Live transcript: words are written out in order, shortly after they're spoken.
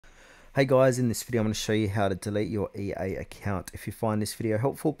Hey guys, in this video I'm going to show you how to delete your EA account. If you find this video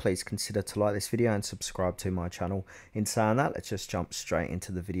helpful, please consider to like this video and subscribe to my channel. In saying that, let's just jump straight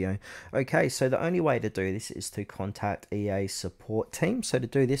into the video. Okay, so the only way to do this is to contact EA support team. So to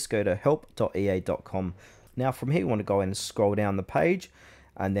do this, go to help.ea.com. Now from here, you want to go and scroll down the page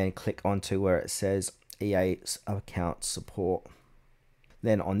and then click onto where it says EA account support.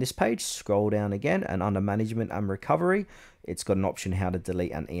 Then on this page, scroll down again, and under management and recovery, it's got an option how to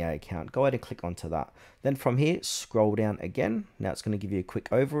delete an EA account. Go ahead and click onto that. Then from here, scroll down again. Now it's going to give you a quick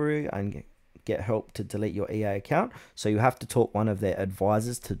overview and get help to delete your EA account. So you have to talk one of their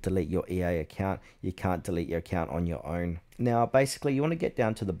advisors to delete your EA account. You can't delete your account on your own. Now basically you want to get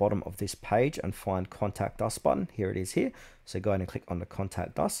down to the bottom of this page and find contact us button. Here it is here. So go ahead and click on the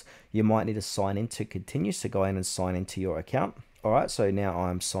contact us. You might need to sign in to continue. So go ahead and sign into your account. All right, so now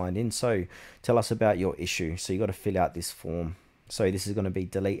I'm signed in. So tell us about your issue. So you got to fill out this form. So this is going to be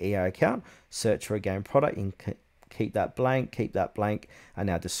delete EA account, search for a game product, and keep that blank, and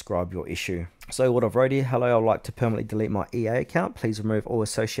now describe your issue. So what I've wrote here: hello, I'd like to permanently delete my EA account. Please remove all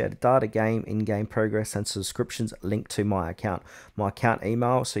associated data, game, in-game progress, and subscriptions linked to my account. My account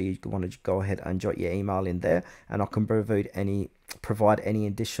email, so you want to go ahead and jot your email in there, and I can provide any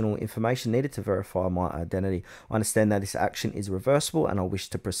additional information needed to verify my identity. I understand that this action is reversible and I wish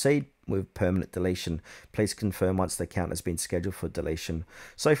to proceed with permanent deletion. Please confirm once the account has been scheduled for deletion.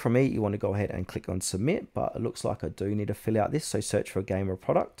 So from here, you want to go ahead and click on submit, but it looks like I do need to fill out this. So search for a game or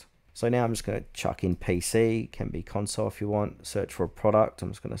product. So now I'm just going to chuck in PC, can be console if you want, search for a product. I'm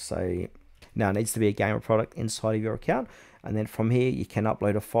just going to say, now it needs to be a game or product inside of your account. And then from here, you can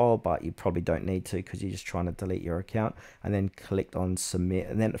upload a file, but you probably don't need to because you're just trying to delete your account. And then click on submit.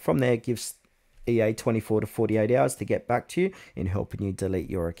 And then from there, it gives EA 24 to 48 hours to get back to you in helping you delete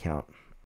your account.